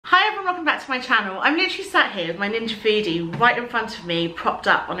Hi everyone, welcome back to my channel. I'm literally sat here with my Ninja Foodi right in front of me, propped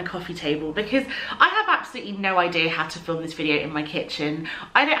up on a coffee table, because I have absolutely no idea how to film this video in my kitchen.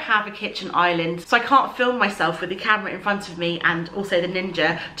 I don't have a kitchen island, so I can't film myself with the camera in front of me and also the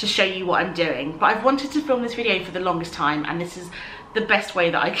Ninja to show you what I'm doing. But I've wanted to film this video for the longest time, and this is the best way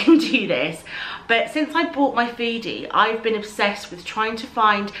that I can do this. But since I bought my Foodi, I've been obsessed with trying to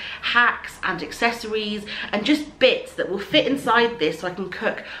find hacks and accessories and just bits that will fit inside this so I can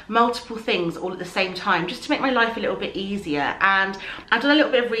cook multiple things all at the same time, just to make my life a little bit easier. And I've done a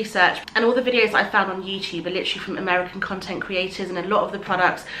little bit of research, and all the videos I found on YouTube are literally from American content creators, and a lot of the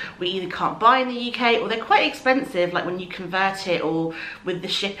products we either can't buy in the UK or they're quite expensive, like when you convert it or with the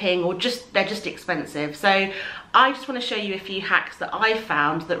shipping, or they're just expensive. So I just want to show you a few hacks that I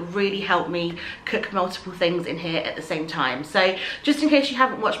found that really help me cook multiple things in here at the same time. So just in case you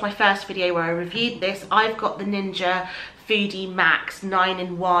haven't watched my first video where I reviewed this, I've got the Ninja Foodi Max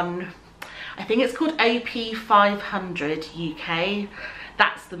 9-in-1. I think it's called OP500 UK.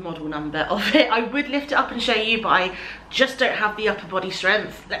 That's the model number of it. I would lift it up and show you, but I just don't have the upper body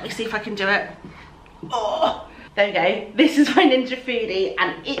strength. Let me see if I can do it. Oh, there we go. This is my Ninja Foodi,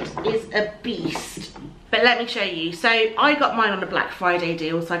 and it is a beast. But let me show you. So I got mine on a Black Friday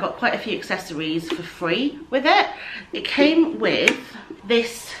deal, so I got quite a few accessories for free with it. It came with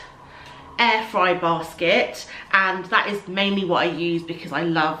this air fry basket, and that is mainly what I use because I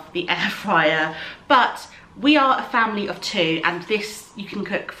love the air fryer. But we are a family of 2, and this you can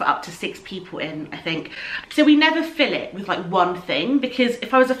cook for up to 6 people in, I think. So we never fill it with like one thing, because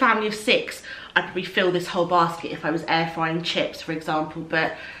if I was a family of 6, I'd probably fill this whole basket if I was air frying chips, for example.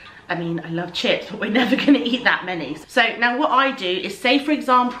 But I mean, I love chips, but we're never gonna eat that many. So now what I do is, say for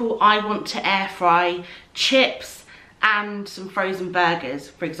example, I want to air fry chips and some frozen burgers,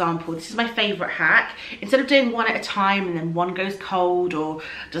 for example. This is my favorite hack. Instead of doing one at a time and then one goes cold or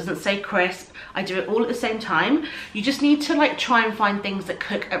doesn't stay crisp, I do it all at the same time. You just need to like try and find things that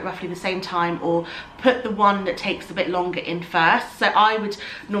cook at roughly the same time, or put the one that takes a bit longer in first. So I would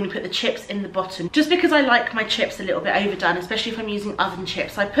normally put the chips in the bottom, just because I like my chips a little bit overdone, especially if I'm using oven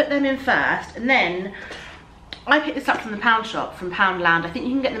chips. So I put them in first, and then I picked this up from the pound shop, from Poundland. I think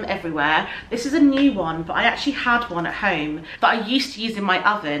you can get them everywhere. This is a new one, but I actually had one at home that I used to use in my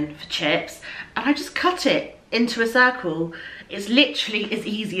oven for chips, and I just cut it into a circle. It's literally as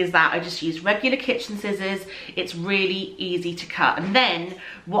easy as that. I just use regular kitchen scissors. It's really easy to cut. And then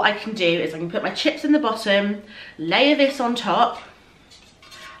what I can do is I can put my chips in the bottom, layer this on top,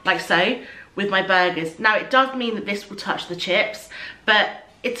 like so, with my burgers. Now it does mean that this will touch the chips, but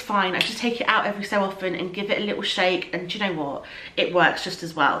it's fine. I just take it out every so often and give it a little shake, and do you know what? It works just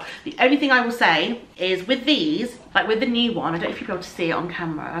as well. The only thing I will say is with these, like with the new one, I don't know if you'll be able to see it on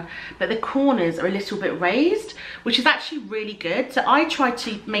camera, but the corners are a little bit raised, which is actually really good. So I tried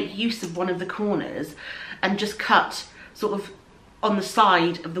to make use of one of the corners and just cut sort of on the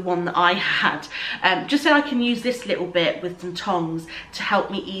side of the one that I had, just so I can use this little bit with some tongs to help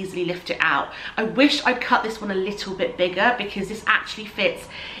me easily lift it out. I wish I'd cut this one a little bit bigger, because this actually fits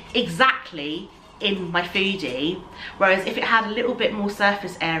exactly in my Foodi, whereas if it had a little bit more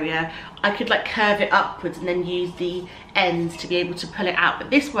surface area, I could like curve it upwards and then use the ends to be able to pull it out.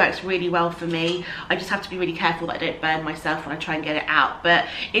 But this works really well for me. I just have to be really careful that I don't burn myself when I try and get it out. But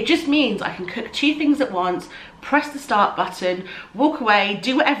it just means I can cook 2 things at once, press the start button, walk away,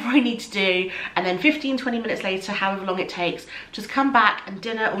 do whatever I need to do, and then 15-20 minutes later, however long it takes, just come back and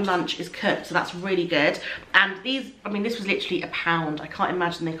dinner or lunch is cooked. So that's really good. And these, I mean, this was literally £1. I can't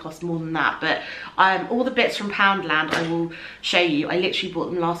imagine they cost more than that. But all the bits from Poundland I will show you. I literally bought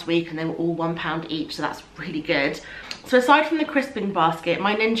them last week and they were all £1 each, so that's really good. So aside from the crisping basket,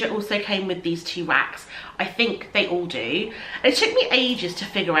 my Ninja also came with these 2 racks. I think they all do. And it took me ages to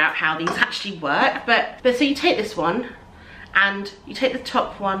figure out how these actually work, but so you take this one and you take the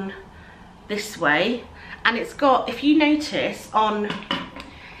top one this way, and it's got, if you notice on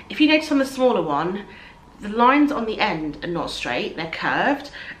the smaller one, the lines on the end are not straight, they're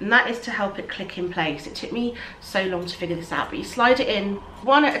curved, and that is to help it click in place. It took me so long to figure this out, but you slide it in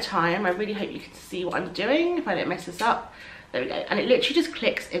one at a time. I really hope you can see what I'm doing if I don't mess this up. There we go. And it literally just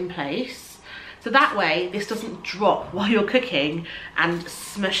clicks in place. So that way this doesn't drop while you're cooking and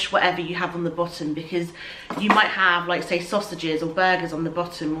smush whatever you have on the bottom, because you might have, like, say sausages or burgers on the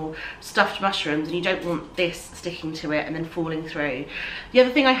bottom, or stuffed mushrooms, and you don't want this sticking to it and then falling through. The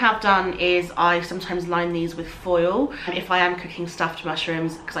other thing I have done is I sometimes line these with foil if I am cooking stuffed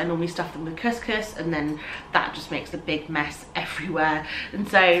mushrooms, because I normally stuff them with couscous, and then that just makes a big mess everywhere. And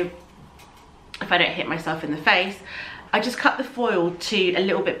so if I don't hit myself in the face, I just cut the foil to a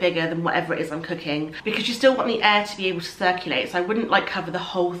little bit bigger than whatever it is I'm cooking, because you still want the air to be able to circulate. So I wouldn't like cover the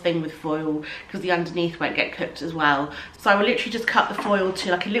whole thing with foil because the underneath won't get cooked as well. So I will literally just cut the foil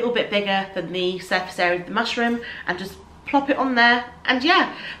to like a little bit bigger than the surface area of the mushroom and just plop it on there. And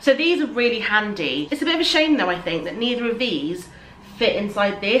yeah, so these are really handy. It's a bit of a shame though, I think, that neither of these fit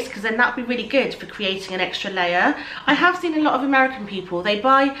inside this, because then that would be really good for creating an extra layer. I have seen a lot of American people, they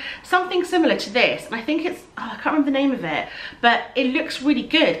buy something similar to this, and I think it's, oh, I can't remember the name of it, but it looks really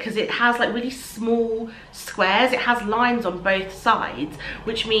good because it has like really small squares. It has lines on both sides,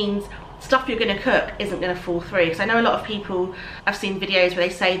 which means stuff you're going to cook isn't going to fall through. Because I know a lot of people, I've seen videos where they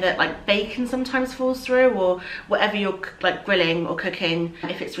say that like bacon sometimes falls through, or whatever you're like grilling or cooking,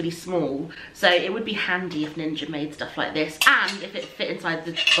 if it's really small. So it would be handy if Ninja made stuff like this, and if it fit inside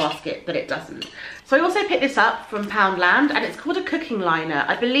the basket, but it doesn't. So I also picked this up from Poundland, and it's called a cooking liner.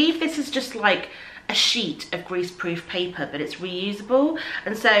 I believe this is just like a sheet of greaseproof paper, but it's reusable.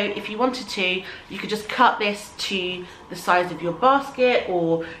 And so if you wanted to, you could just cut this to the size of your basket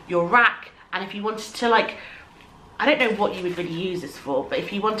or your rack. And if you wanted to, like, I don't know what you would really use this for, but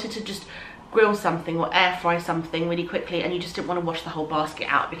if you wanted to just grill something or air fry something really quickly and you just didn't want to wash the whole basket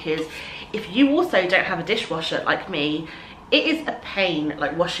out, because if you also don't have a dishwasher like me, it is a pain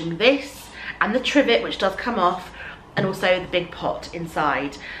like washing this and the trivet, which does come off, and also the big pot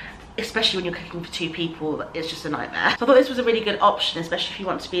inside. Especially when you're cooking for 2 people, it's just a nightmare. So I thought this was a really good option, especially if you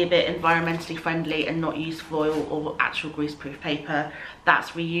want to be a bit environmentally friendly and not use foil or actual greaseproof paper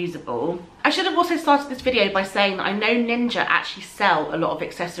that's reusable. I should have also started this video by saying that I know Ninja actually sell a lot of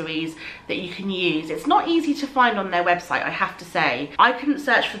accessories that you can use. It's not easy to find on their website, I have to say. I couldn't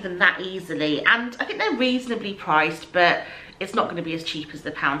search for them that easily, and I think they're reasonably priced, but it's not going to be as cheap as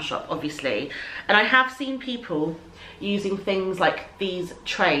the pound shop, obviously. And I have seen people using things like these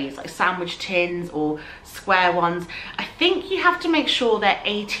trays, like sandwich tins or square ones. I think you have to make sure they're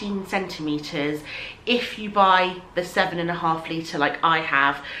 18 centimeters if you buy the 7.5 litre like I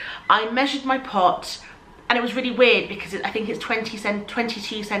have. I measured my pot and it was really weird because I think it's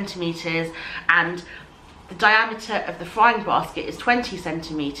 22 centimeters, and the diameter of the frying basket is 20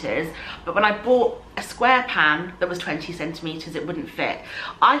 centimeters, but when I bought a square pan that was 20 centimeters, it wouldn't fit.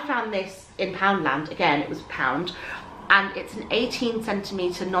 I found this in Poundland, again, it was £1, and it's an 18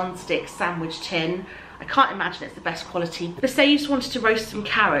 centimeter non-stick sandwich tin. I can't imagine it's the best quality. But say you just wanted to roast some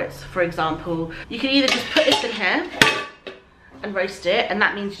carrots, for example, you can either just put this in here and roast it, and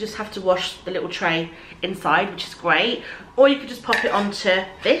that means you just have to wash the little tray inside, which is great, or you could just pop it onto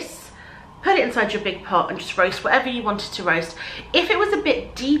this, put it inside your big pot and just roast whatever you wanted to roast. If it was a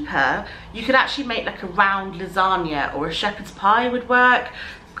bit deeper, you could actually make like a round lasagna, or a shepherd's pie would work,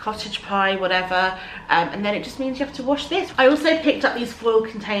 cottage pie, whatever, and then it just means you have to wash this. I also picked up these foil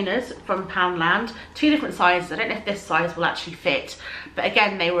containers from Poundland, 2 different sizes. I don't know if this size will actually fit, but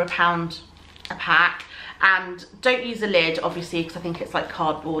again, they were £1 a pack. And don't use a lid, obviously, because I think it's like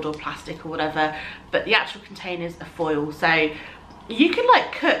cardboard or plastic or whatever, but the actual containers are foil, so you can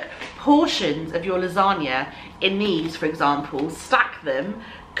like cook portions of your lasagna in these, for example, stack them,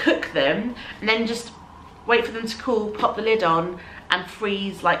 cook them, and then just wait for them to cool, pop the lid on, and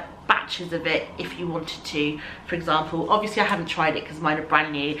freeze like batches of it if you wanted to, for example. Obviously I haven't tried it because mine are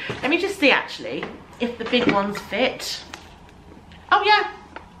brand new. Let me just see actually if the big ones fit. Oh yeah.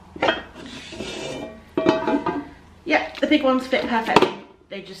 Yeah, the big ones fit perfectly.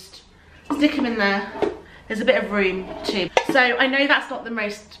 They just stick them in there. There's a bit of room too. So I know that's not the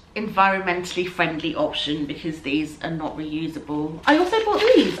most environmentally friendly option because these are not reusable. I also bought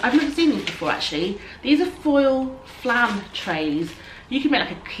these. I've never seen these before actually. These are foil flam trays. You can make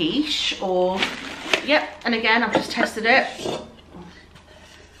like a quiche or, yep, and again, I've just tested it.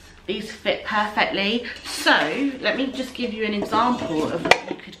 These fit perfectly. So let me just give you an example of what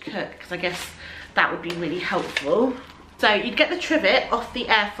you could cook, because I guess that would be really helpful. So you'd get the trivet off the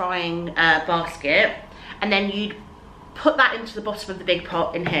air frying basket, and then you'd put that into the bottom of the big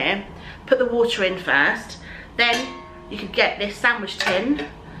pot in here, put the water in first, then you could get this sandwich tin,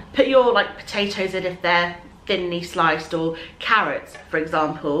 put your like potatoes in if they're thinly sliced, or carrots, for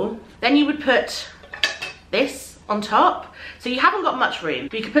example. Then you would put this on top, so you haven't got much room,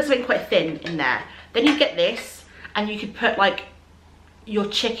 but you could put something quite thin in there. Then you get this, and you could put like your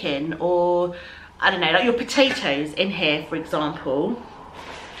chicken, or I don't know, like your potatoes in here, for example.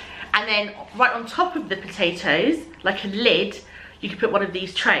 And then right on top of the potatoes, like a lid, you could put one of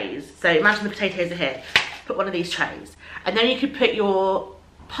these trays. So imagine the potatoes are here, put one of these trays. And then you could put your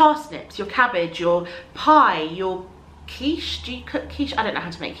parsnips, your cabbage, your pie, your quiche. Do you cook quiche? I don't know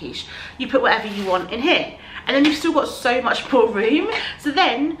how to make quiche. You put whatever you want in here. And then you've still got so much more room. So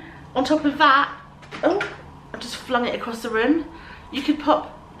then, on top of that, oh, I just flung it across the room. You could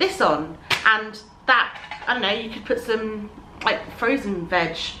pop this on, and that, I don't know, you could put some like frozen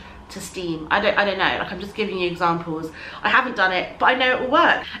veg to steam. I don't know, like I'm just giving you examples. I haven't done it, but I know it will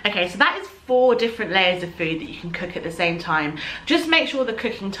work. Okay, so that is 4 different layers of food that you can cook at the same time. Just make sure the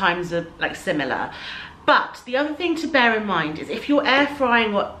cooking times are like similar. But the other thing to bear in mind is if you're air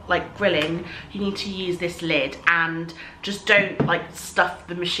frying or like grilling, you need to use this lid, and just don't like stuff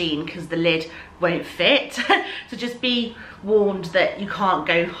the machine because the lid won't fit. So just be warned that you can't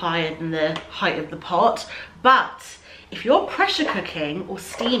go higher than the height of the pot. But if you're pressure cooking or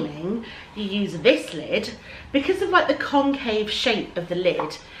steaming, you use this lid. Because of like the concave shape of the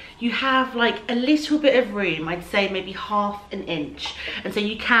lid, you have like a little bit of room, I'd say maybe ½ an inch. And so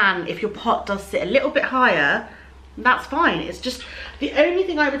you can, if your pot does sit a little bit higher, that's fine. It's just, the only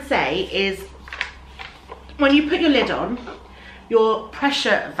thing I would say is when you put your lid on, your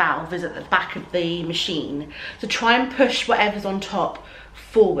pressure valve is at the back of the machine. So try and push whatever's on top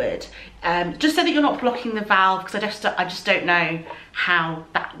forward, just so that you're not blocking the valve, because I just don't know how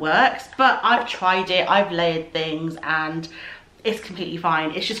that works. But I've tried it, I've layered things, and it's completely fine.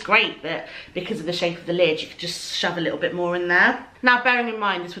 It's just great that because of the shape of the lid, you could just shove a little bit more in there. Now, bearing in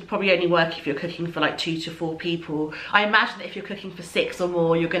mind, this would probably only work if you're cooking for like 2 to 4 people. I imagine that if you're cooking for 6 or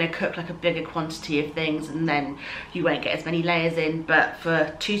more, you're gonna cook like a bigger quantity of things, and then you won't get as many layers in. But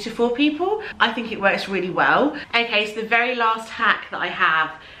for 2 to 4 people, I think it works really well. Okay, so the very last hack that I have,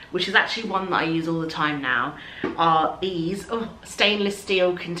 which is actually one that I use all the time now, are these stainless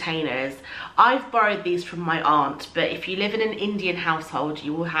steel containers. I've borrowed these from my aunt, but if you live in an Indian household,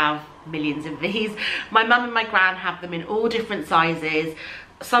 you will have millions of these. My mum and my gran have them in all different sizes.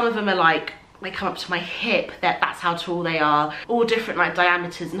 Some of them are like, they come up to my hip, that's how tall they are. All different like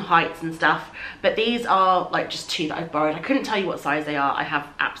diameters and heights and stuff. But these are like just 2 that I've borrowed. I couldn't tell you what size they are. I have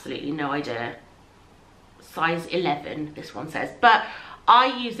absolutely no idea. Size 11, this one says. But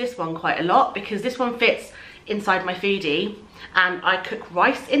I use this one quite a lot because this one fits inside my Foodi, and I cook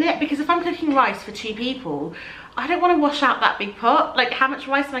rice in it, because if I'm cooking rice for 2 people, I don't want to wash out that big pot. Like, how much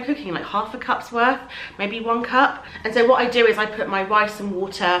rice am I cooking? Like ½ a cup's worth, maybe 1 cup. And so what I do is I put my rice and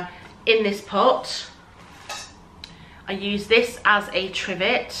water in this pot. I use this as a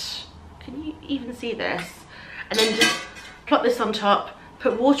trivet. Can you even see this? And then just plop this on top,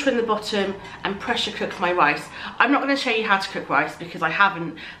 put water in the bottom, and pressure cook my rice. I'm not going to show you how to cook rice because I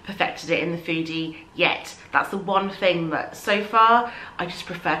haven't perfected it in the Foodi yet. That's the one thing that so far I just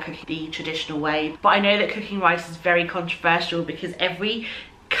prefer cooking the traditional way. But I know that cooking rice is very controversial because every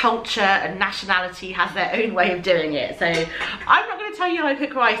culture and nationality has their own way of doing it. So I'm not going to tell you how to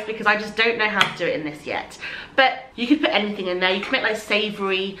cook rice because I just don't know how to do it in this yet. But you could put anything in there. You can make like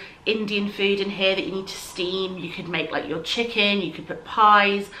savoury Indian food in here that you need to steam. You could make like your chicken, you could put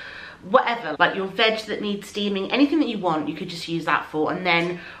pies, whatever, like your veg that needs steaming, anything that you want, you could just use that for. And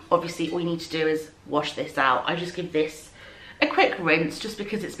then obviously all you need to do is wash this out. I just give this a quick rinse just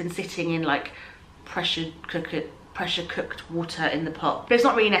because it's been sitting in like pressure cooked water in the pot, but it's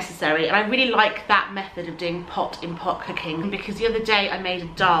not really necessary. And I really like that method of doing pot in pot cooking, because the other day I made a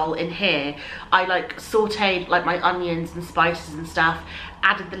dal in here. I like sauteed like my onions and spices and stuff,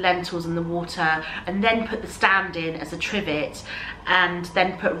 added the lentils and the water, and then put the stand in as a trivet, and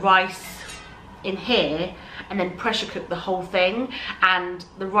then put rice in here, and then pressure cooked the whole thing. And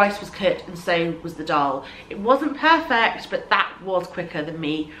the rice was cooked and so was the dal. It wasn't perfect, but that was quicker than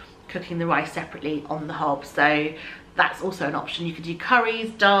me cooking the rice separately on the hob. So that's also an option. You could do curries,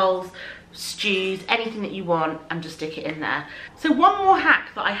 dals, stews, anything that you want, and just stick it in there. So one more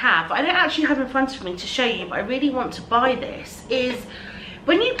hack that I have, I don't actually have in front of me to show you, but I really want to buy this, is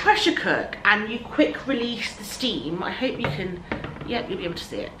when you pressure cook and you quick release the steam, I hope you can, yeah, you'll be able to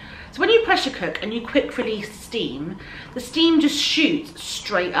see it. So when you pressure cook and you quick release the steam just shoots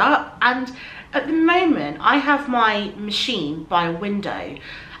straight up. And at the moment I have my machine by a window,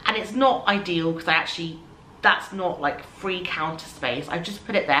 and it's not ideal because that's not like free counter space. I've just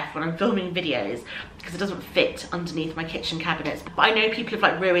put it there for when I'm filming videos because it doesn't fit underneath my kitchen cabinets. But I know people have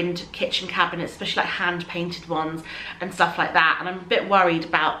like ruined kitchen cabinets, especially like hand painted ones and stuff like that. And I'm a bit worried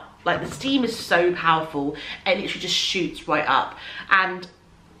about, like, the steam is so powerful, it literally just shoots right up. And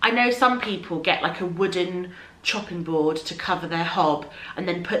I know some people get like a wooden chopping board to cover their hob and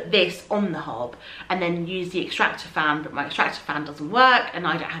then put this on the hob and then use the extractor fan, but my extractor fan doesn't work and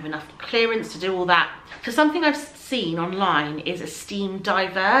I don't have enough clearance to do all that. So something I've seen online is a steam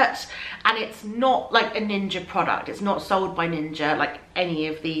divert, and it's not like a Ninja product. It's not sold by Ninja, like any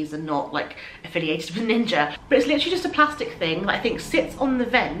of these are not like affiliated with Ninja, but it's literally just a plastic thing that I think sits on the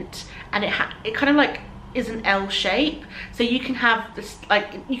vent, and it kind of like is an L shape, so you can have this,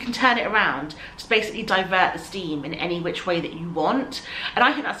 like, you can turn it around to basically divert the steam in any which way that you want. And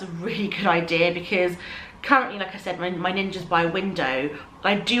I think that's a really good idea, because currently, like I said, my Ninja's by a window.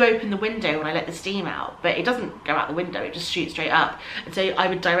 I do open the window when I let the steam out, but it doesn't go out the window, it just shoots straight up. And so I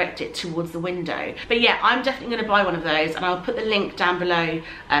would direct it towards the window. But yeah, I'm definitely gonna buy one of those, and I'll put the link down below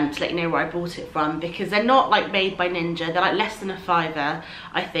to let you know where I bought it from, because they're not like made by Ninja, they're like less than a £5,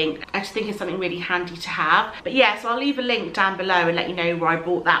 I think. I just think it's something really handy to have. But yeah, so I'll leave a link down below and let you know where I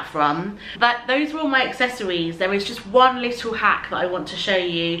bought that from. But those are all my accessories. There is just one little hack that I want to show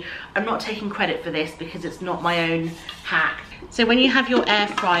you. I'm not taking credit for this because it's not my own hack. So when you have your air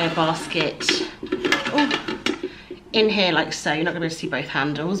fryer basket in here like so, you're not gonna be able to see both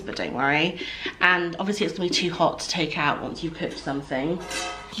handles, but don't worry. And obviously it's gonna be too hot to take out once you've cooked something.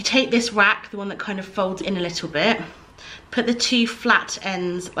 You take this rack, the one that kind of folds in a little bit, put the two flat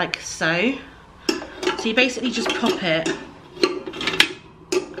ends like so. So you basically just pop it.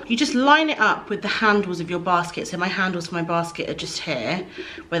 You just line it up with the handles of your basket. So my handles for my basket are just here,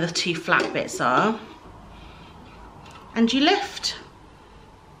 where the two flat bits are. And you lift.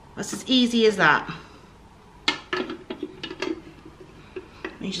 That's as easy as that. And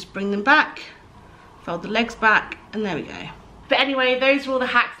you just bring them back, fold the legs back, and there we go. But anyway, those are all the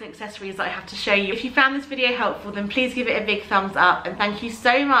hacks and accessories that I have to show you. If you found this video helpful, then please give it a big thumbs up, and thank you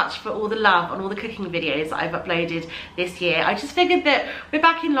so much for all the love on all the cooking videos that I've uploaded this year. I just figured that we're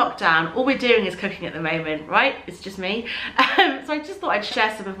back in lockdown, all we're doing is cooking at the moment, right? It's just me. So I just thought I'd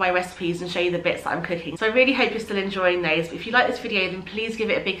share some of my recipes and show you the bits that I'm cooking. So I really hope you're still enjoying those. But if you like this video, then please give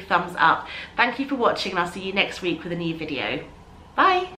it a big thumbs up. Thank you for watching, and I'll see you next week with a new video. Bye.